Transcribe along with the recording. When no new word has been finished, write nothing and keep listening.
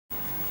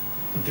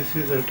This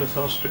is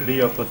ultrasound study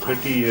of a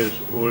 30 years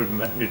old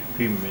married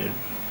female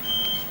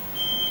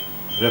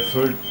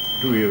referred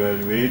to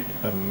evaluate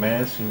a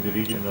mass in the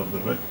region of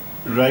the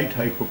right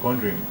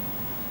hypochondrium.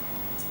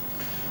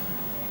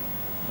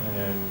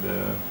 And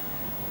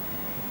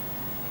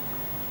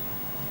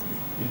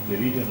in the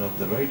region of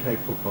the right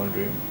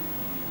hypochondrium,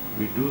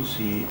 we do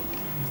see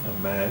a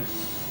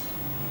mass.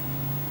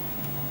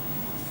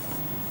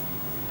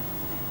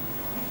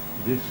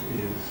 This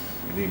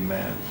is the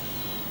mass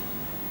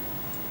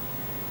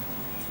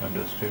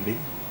under study.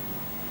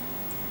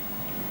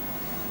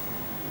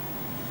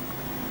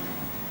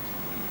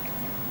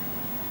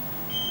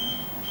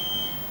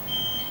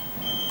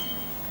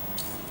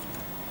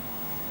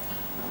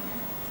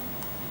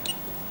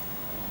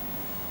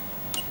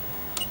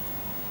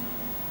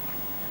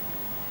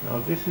 Now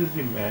this is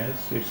the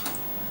mass. It's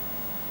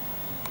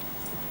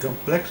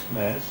complex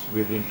mass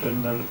with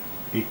internal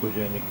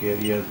echogenic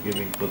areas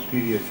giving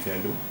posterior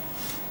shadow,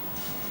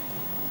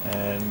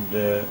 and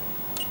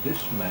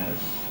this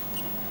mass,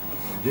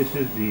 this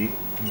is the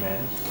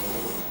mass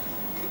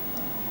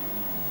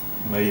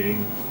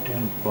measuring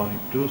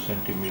 10.2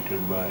 centimeter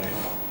by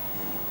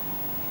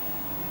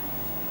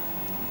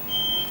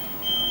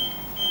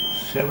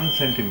 7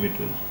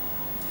 centimeters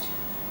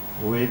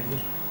with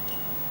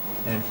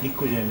an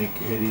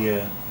echogenic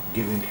area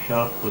giving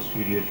sharp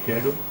posterior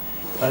shadow,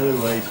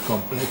 otherwise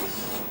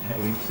complex,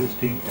 having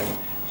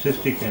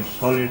cystic and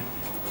solid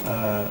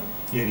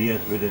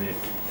areas within it.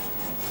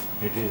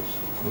 It is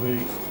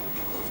very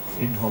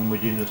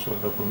inhomogeneous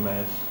sort of a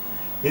mass.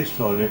 Is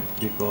solid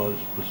because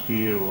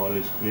posterior wall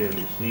is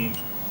clearly seen,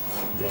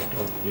 that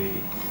of the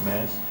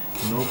mass.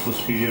 No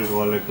posterior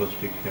wall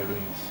acoustic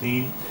shadowing is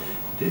seen.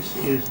 This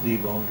is the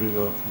boundary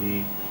of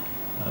the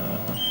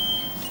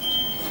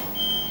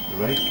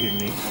right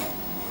kidney,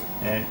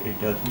 and it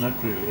does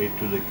not relate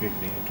to the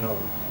kidney at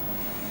all.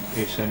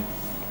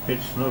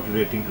 It's not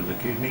relating to the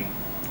kidney.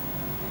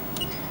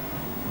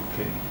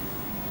 Okay,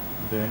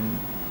 then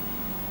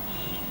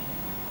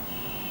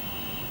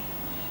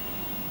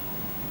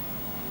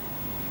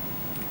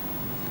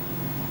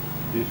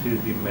this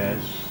is the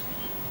mass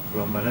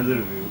from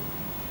another view.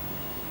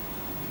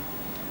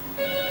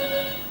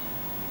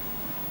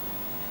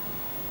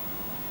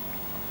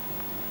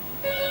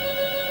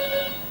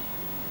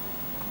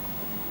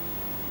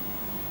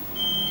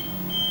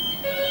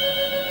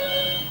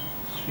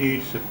 See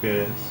its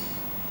appearance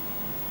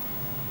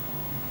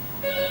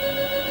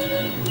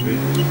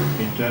with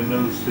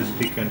internal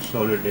cystic and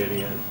solid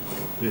areas.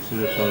 This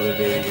is a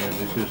solid area,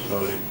 this is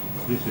solid,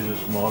 this is a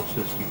small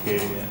cystic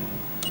area.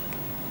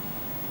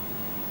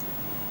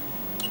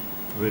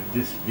 With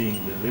this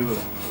being the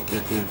liver,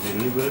 this is the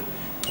liver,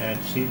 and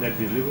see that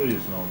the liver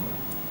is normal.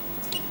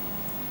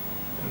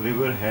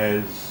 Liver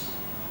has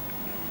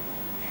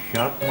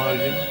sharp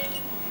margin.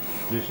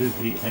 This is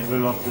the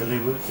angle of the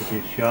liver, it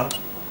is sharp.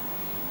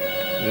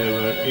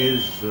 Liver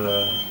is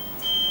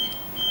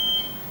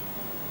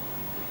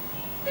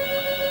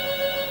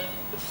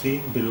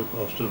seen below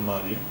costal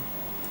margin,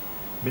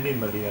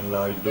 minimally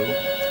enlarged though.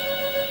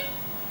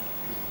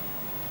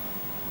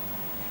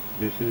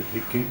 This is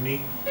the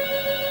kidney,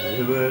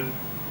 liver.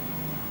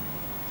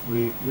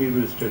 We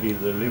will study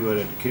the liver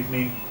and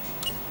kidney.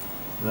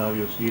 Now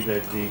you see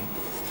that the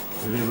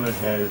liver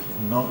has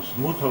no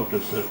smooth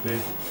outer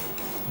surface,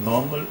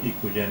 normal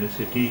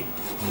echogenicity,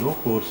 no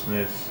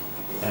coarseness,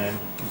 and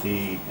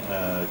the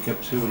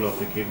capsule of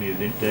the kidney is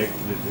intact.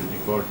 This is the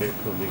cortex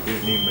of the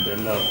kidney,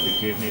 medulla of the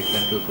kidney,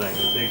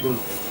 centrosinus echoes.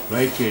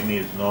 Right kidney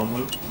is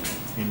normal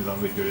in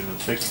longitudinal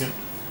section,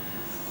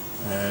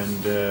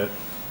 and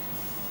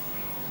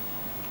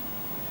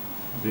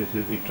this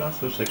is the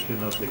transverse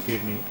section of the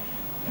kidney,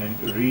 and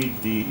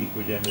read the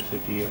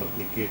echogenicity of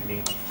the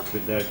kidney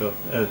with that of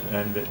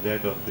and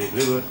that of the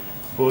liver.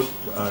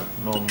 Both are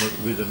normal,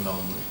 within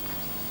normal.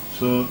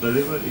 So the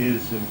liver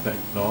is in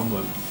fact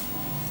normal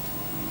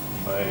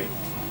by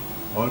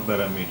all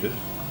parameters.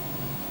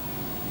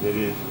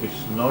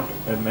 It's not,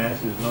 a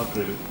mass is not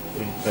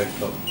in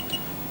fact of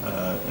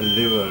a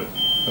liver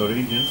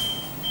origin.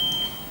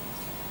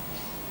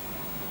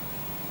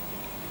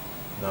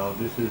 Now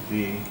this is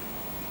the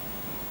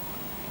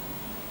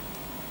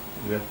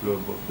left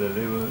lobe of the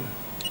liver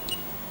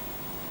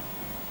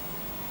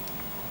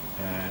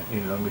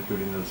in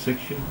longitudinal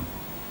section.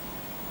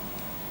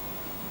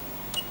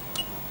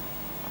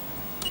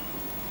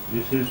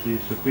 This is the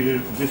superior,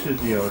 this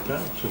is the aorta,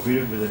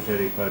 superior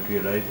mesenteric artery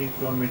arising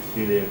from its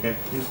celiac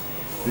axis.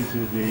 This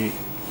is the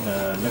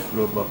left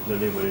lobe of the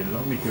liver in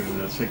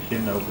longitudinal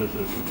section. Outer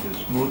surface is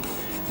smooth,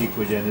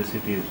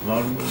 echogenicity is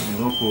normal,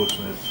 no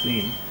coarseness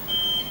seen.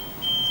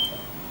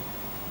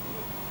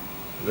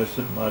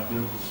 Vessel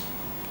margins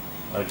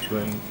are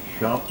showing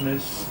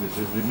sharpness. This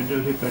is the middle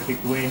hepatic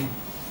vein,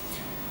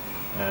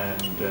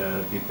 and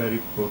the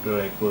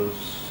periportal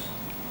echoes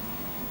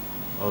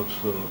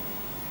also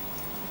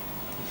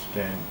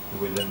stand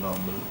within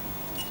normal.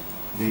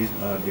 These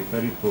are the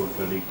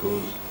periportal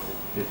echoes.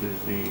 This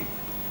is the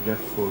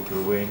left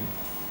portal vein.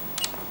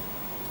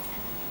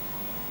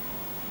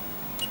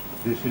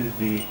 This is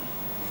the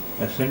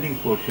ascending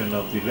portion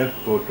of the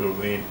left portal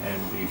vein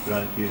and the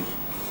branches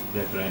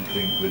that are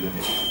entering within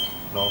it.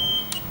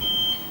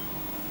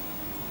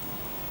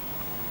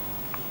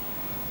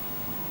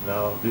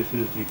 Now this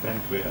is the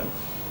pancreas.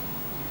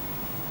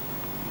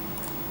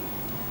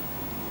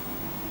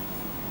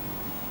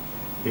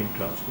 In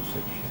transfer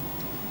section.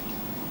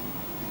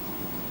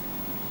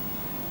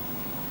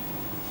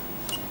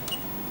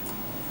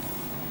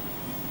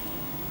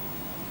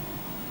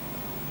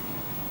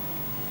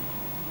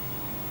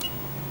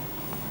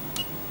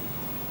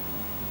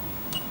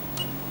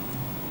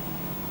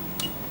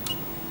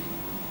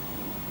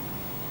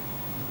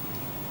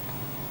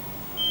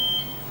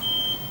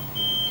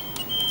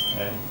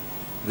 And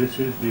this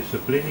is the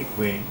splenic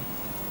vein,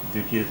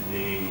 which is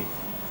the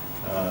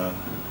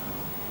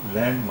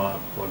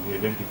landmark for the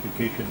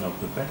identification of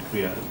the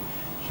pancreas.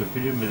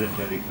 Superior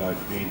mesenteric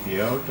artery is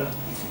the aorta,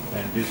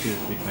 and this is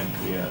the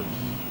pancreas.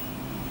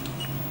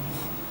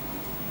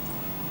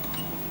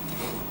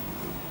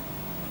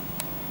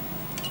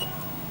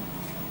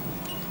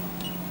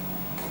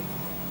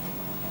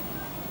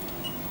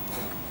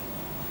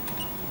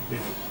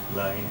 This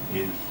line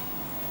is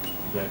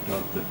that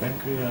of the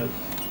pancreas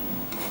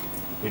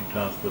in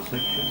transverse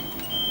section.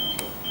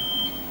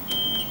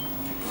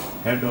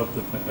 Head of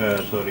the,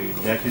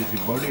 that is the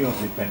body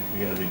of the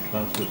pancreas in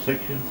transverse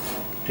section,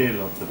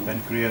 tail of the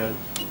pancreas,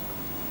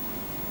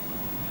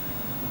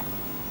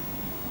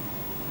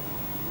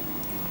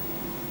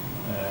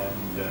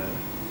 and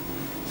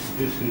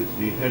this is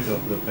the head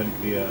of the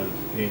pancreas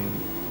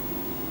in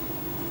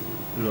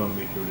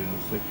longitudinal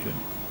section.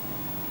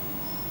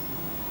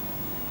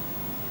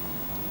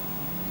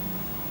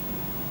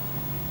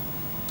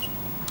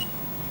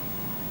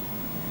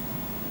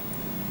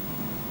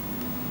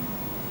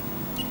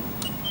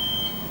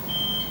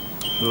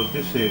 So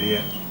this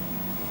area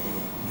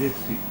is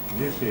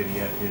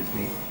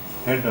the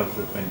head of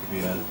the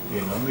pancreas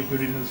in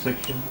longitudinal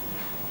section.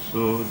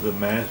 So the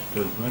mass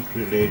does not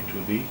relate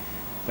to the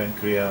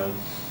pancreas.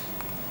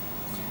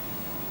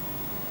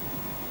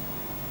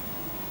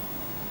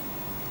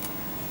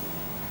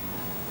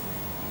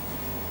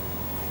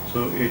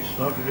 So it's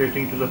not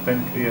relating to the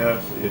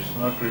pancreas, it's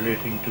not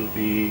relating to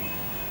the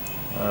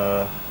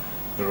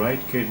right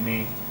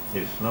kidney,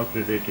 it's not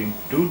relating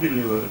to the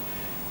liver.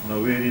 Now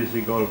where is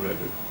the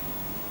gallbladder?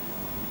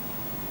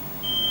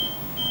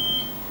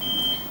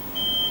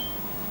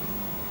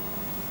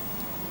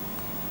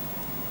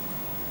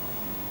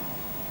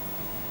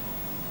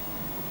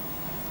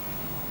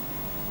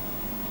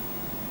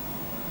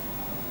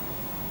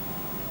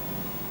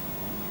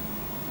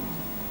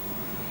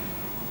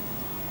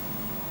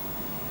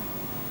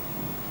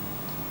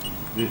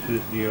 This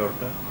is the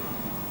aorta,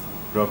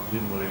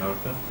 proximal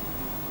aorta.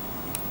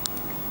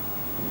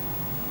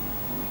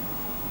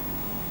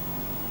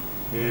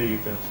 Here you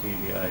can see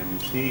the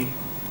IVC.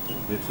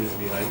 This is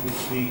the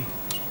IVC.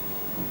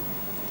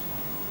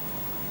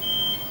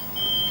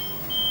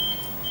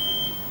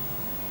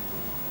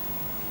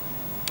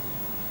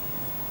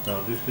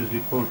 Now this is the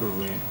portal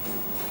vein.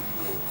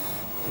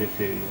 This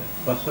area.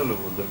 Passa lo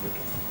boda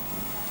beta.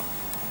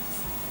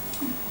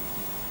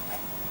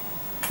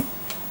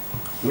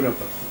 Pura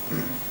passa.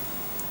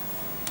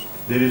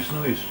 There is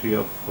no history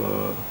of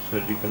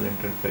surgical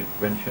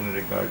intervention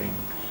regarding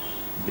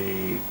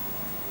the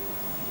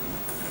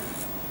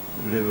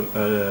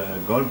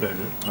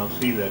gallbladder. Now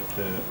see that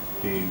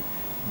the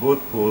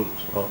both poles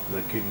of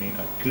the kidney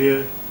are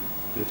clear.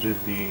 This is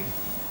the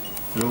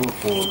lower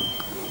pole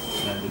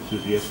and this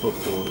is the upper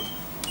pole.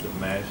 The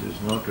mass is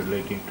not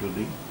relating to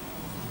the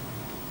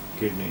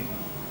kidney.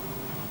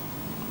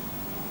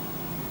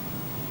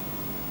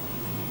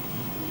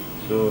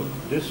 So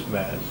this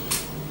mass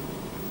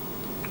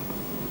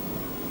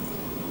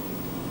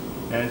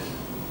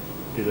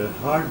is a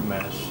hard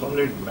mass,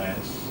 solid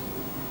mass,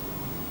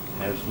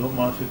 has no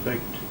mass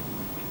effect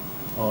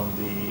on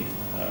the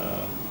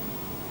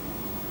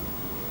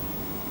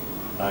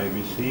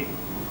IVC.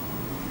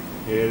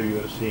 Here you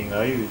are seeing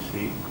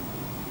IVC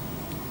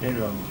in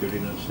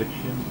longitudinal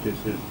section. This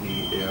is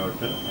the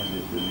aorta and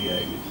this is the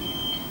IVC.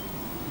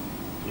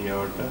 The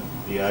aorta,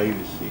 the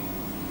IVC,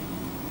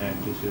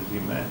 and this is the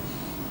mass.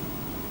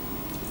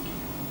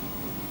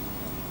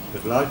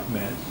 The large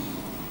mass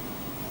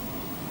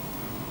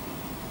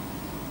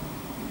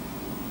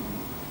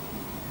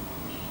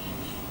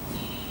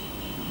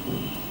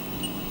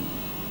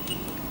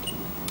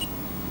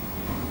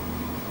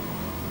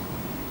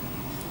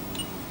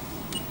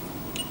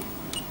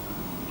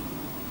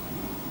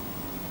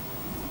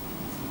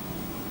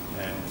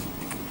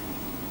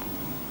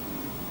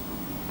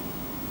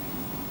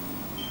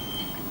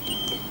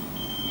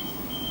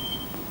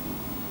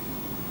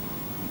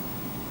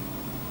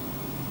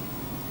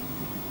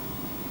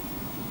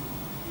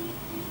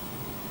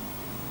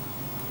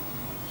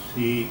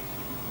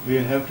we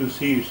have to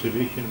see its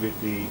relation with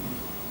the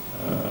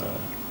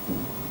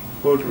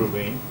portal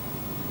vein.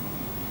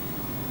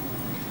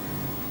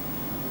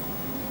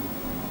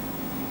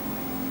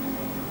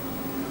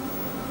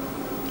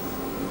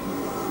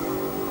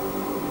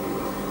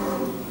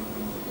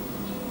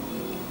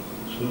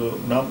 So So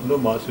no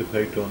mass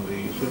effect on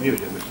the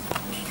cerebellum.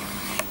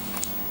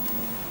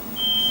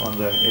 On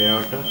the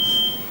aorta,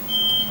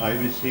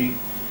 IVC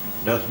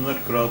does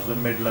not cross the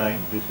midline.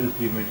 This is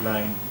the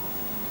midline,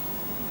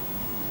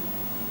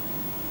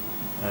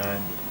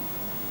 and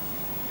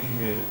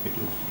here it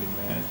is the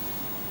mass.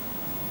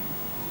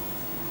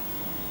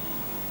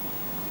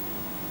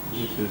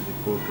 This is the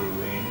portal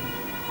vein.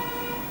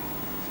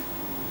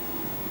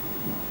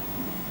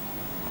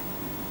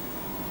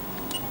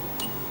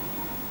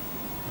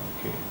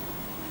 Okay.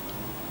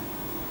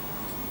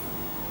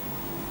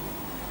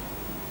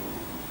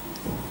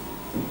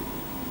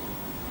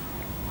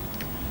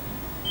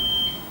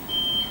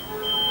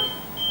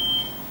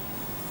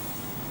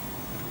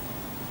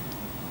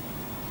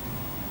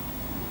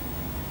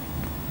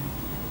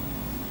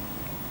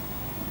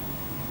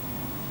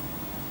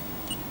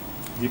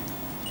 The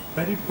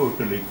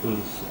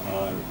periportalicles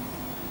are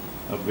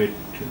a bit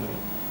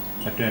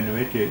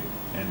attenuated,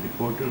 and the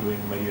portal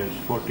vein measures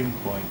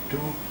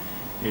 14.2.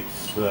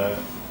 It's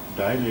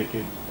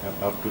dilated,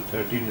 up to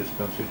 13 is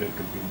considered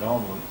to be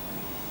normal.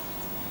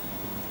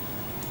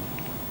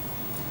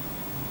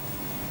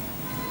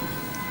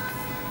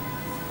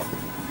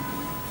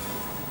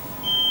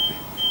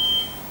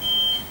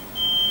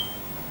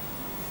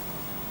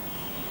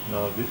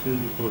 Now this is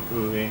the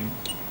portal vein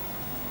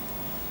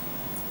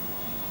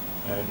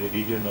and the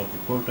region of the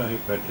porta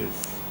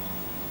hepatis,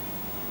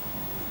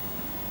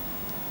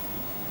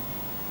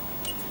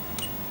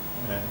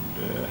 and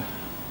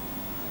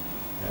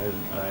as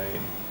I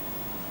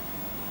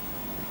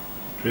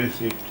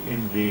trace it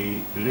in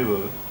the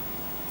liver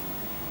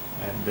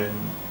and then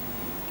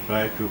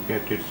try to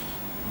get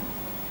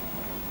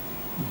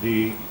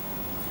the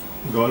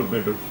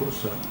gallbladder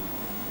fossa,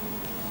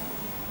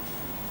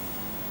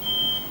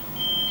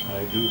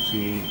 I do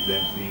see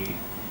that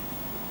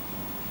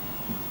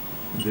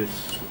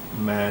this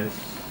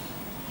mass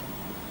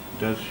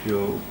does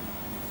show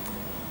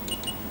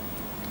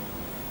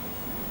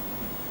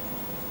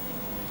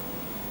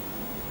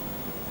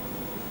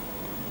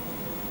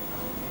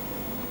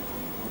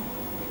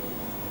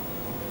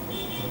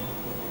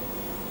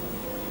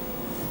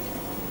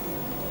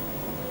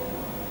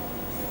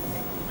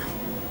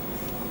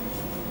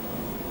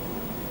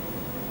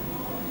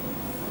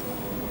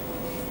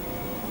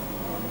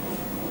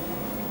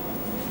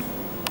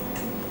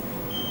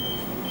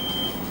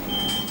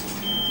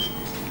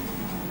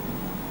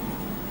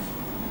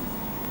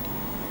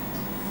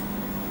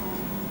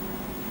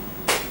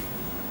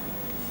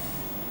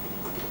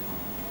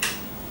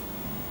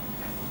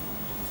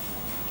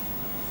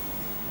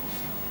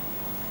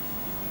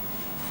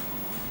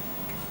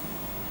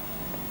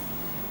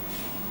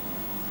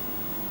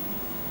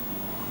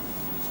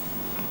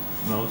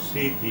now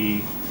see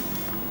the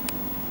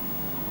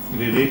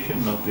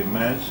relation of the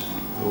mass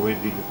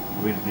with the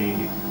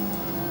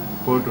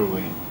portal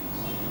vein.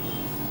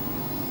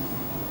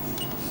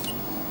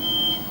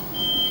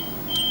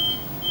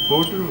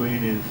 Portal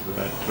vein is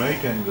at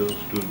right angles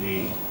to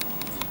the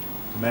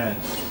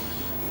mass,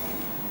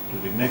 to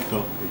the neck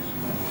of this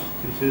mass.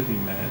 This is the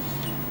mass,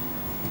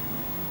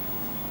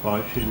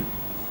 partial,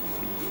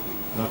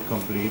 not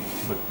complete,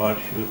 but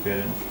partial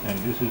appearance, and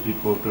this is the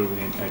portal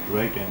vein at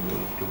right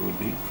angles to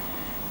the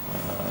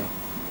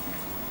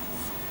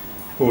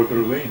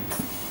portal vein.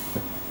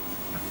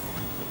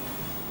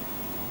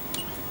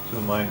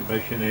 So my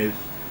impression is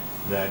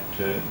that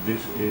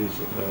this is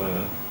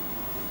a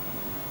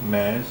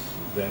mass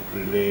that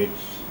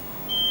relates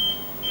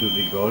to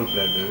the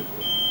gallbladder,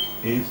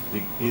 is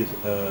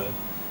a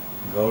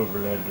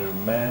gallbladder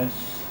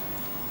mass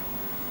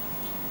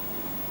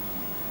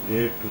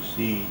rare to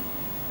see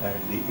at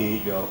the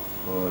age of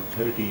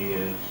 30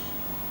 years,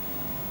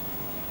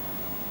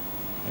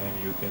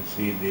 and you can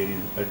see there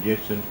is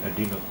adjacent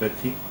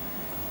adenopathy,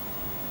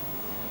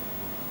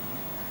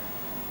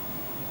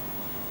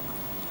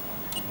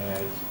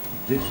 as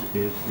this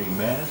is the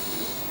mass,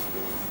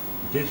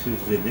 this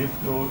is the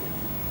lymph node,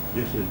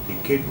 this is the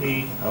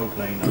kidney,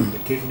 outline of the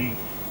kidney,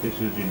 this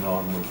is the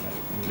normal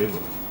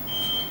liver,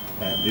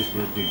 and this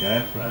is the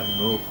diaphragm,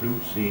 no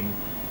fluid seen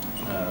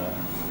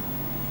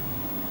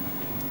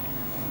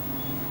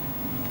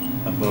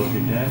above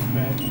the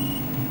diaphragm,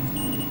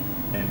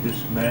 and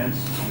this mass,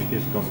 which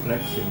is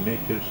complex in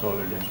nature,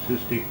 solid and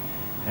cystic,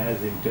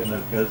 has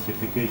internal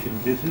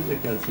calcification. This is a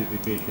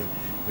calcification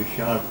with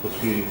sharp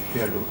posterior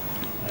shadow,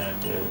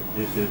 and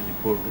this is the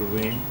portal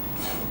vein,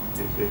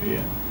 this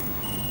area.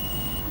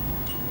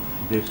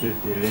 This is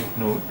the lymph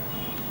node.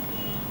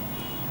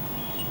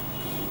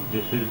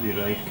 This is the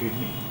right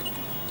kidney.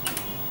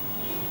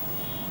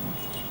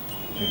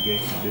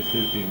 Again, this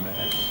is the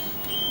mass.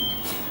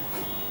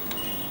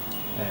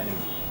 And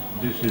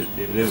this is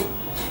the liver.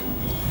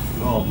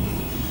 Long.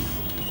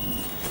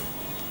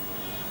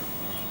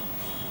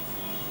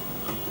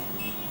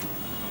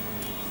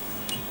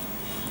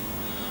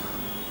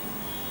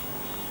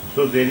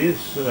 So there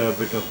is a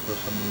bit of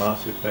some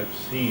mass effect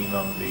seen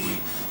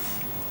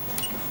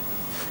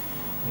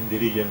in the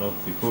region of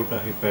the porta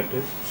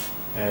hepatis,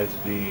 as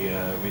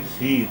we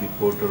see the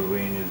portal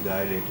vein is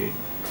dilated.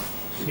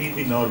 see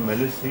the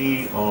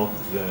normalcy of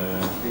the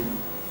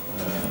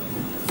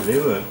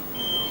liver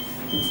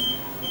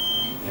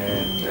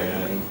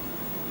and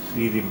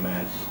see the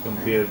mass,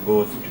 compare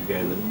both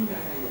together.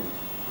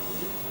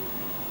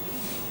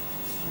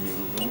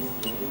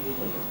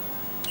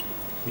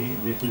 See,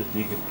 this is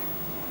the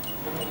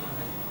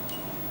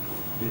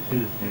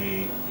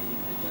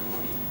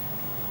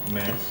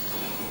mass,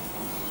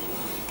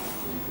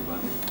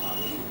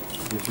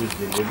 this is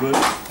the liver,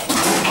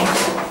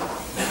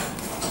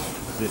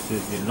 this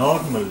is the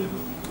normal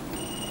liver,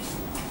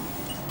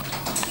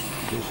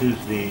 this is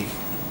the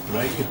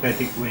right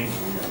hepatic vein,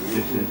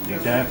 this is the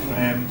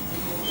diaphragm,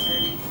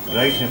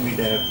 right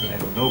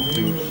hemidiaphragm, no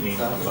fluid seen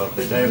above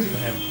the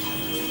diaphragm.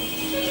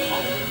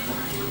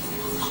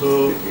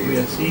 So we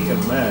are seeing a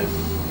mass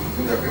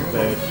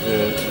that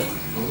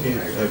is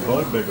a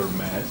gallbladder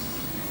mass.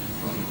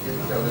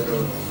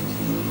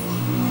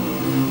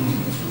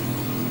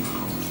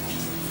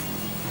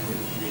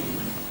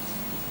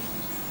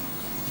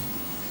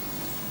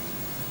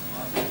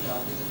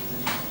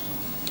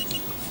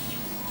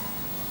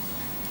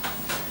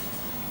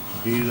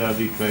 These are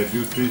the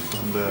tributaries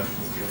from the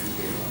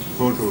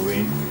portal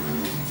vein.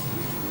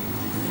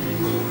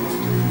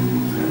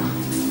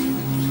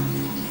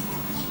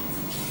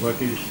 What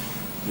is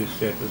the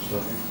status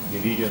of the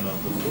region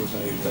of the porta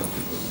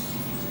hydropica?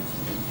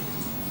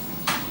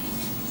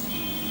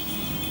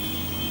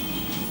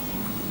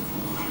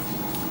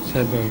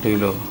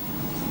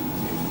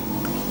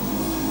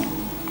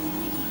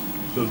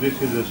 So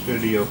this is a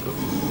study of a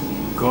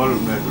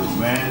gallbladder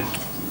mass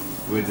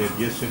with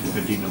adjacent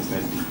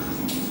adenopathy.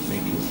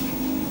 Thank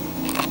you.